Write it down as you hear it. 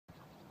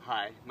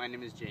Hi, my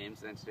name is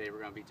James, and today we're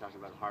going to be talking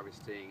about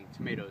harvesting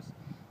tomatoes.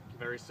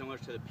 Very similar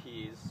to the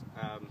peas,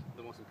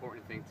 the most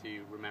important thing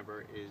to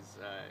remember is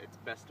it's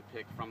best to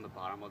pick from the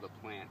bottom of the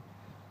plant.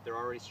 They're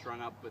already strung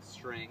up with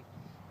string,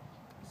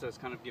 so it's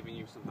kind of giving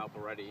you some help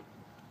already.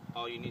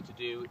 All you need to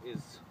do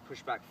is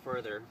push back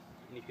further,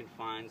 and you can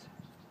find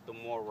the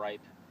more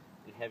ripe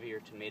and heavier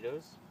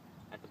tomatoes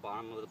at the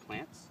bottom of the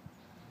plants.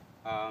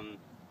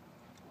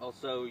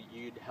 Also,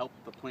 you'd help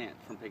the plant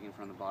from picking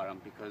from the bottom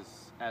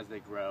because as they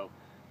grow,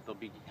 they'll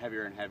be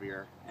heavier and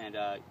heavier, and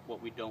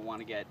what we don't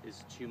want to get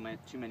is too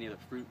many of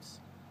the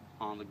fruits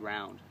on the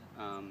ground.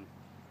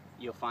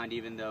 You'll find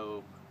even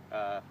though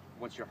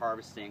once you're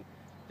harvesting,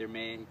 there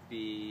may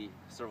be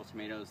several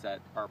tomatoes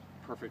that are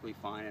perfectly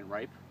fine and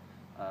ripe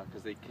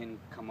because they can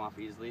come off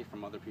easily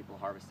from other people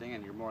harvesting,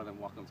 and you're more than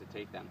welcome to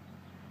take them.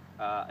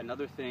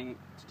 Another thing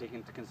to take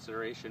into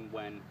consideration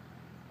when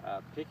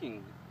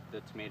picking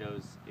the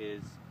tomatoes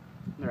is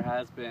there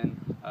has been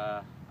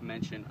a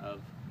mention of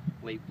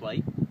late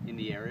blight in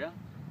the area.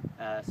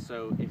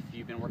 So if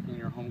you've been working in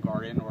your home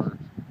garden or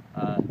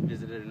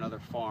visited another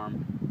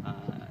farm,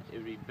 it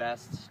would be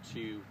best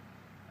to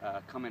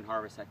come and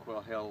harvest at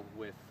Quail Hill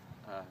with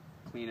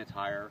clean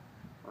attire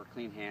or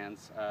clean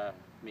hands,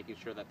 making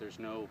sure that there's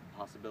no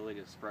possibility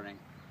of spreading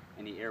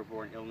any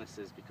airborne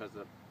illnesses because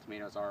the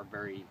tomatoes are a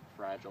very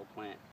fragile plant.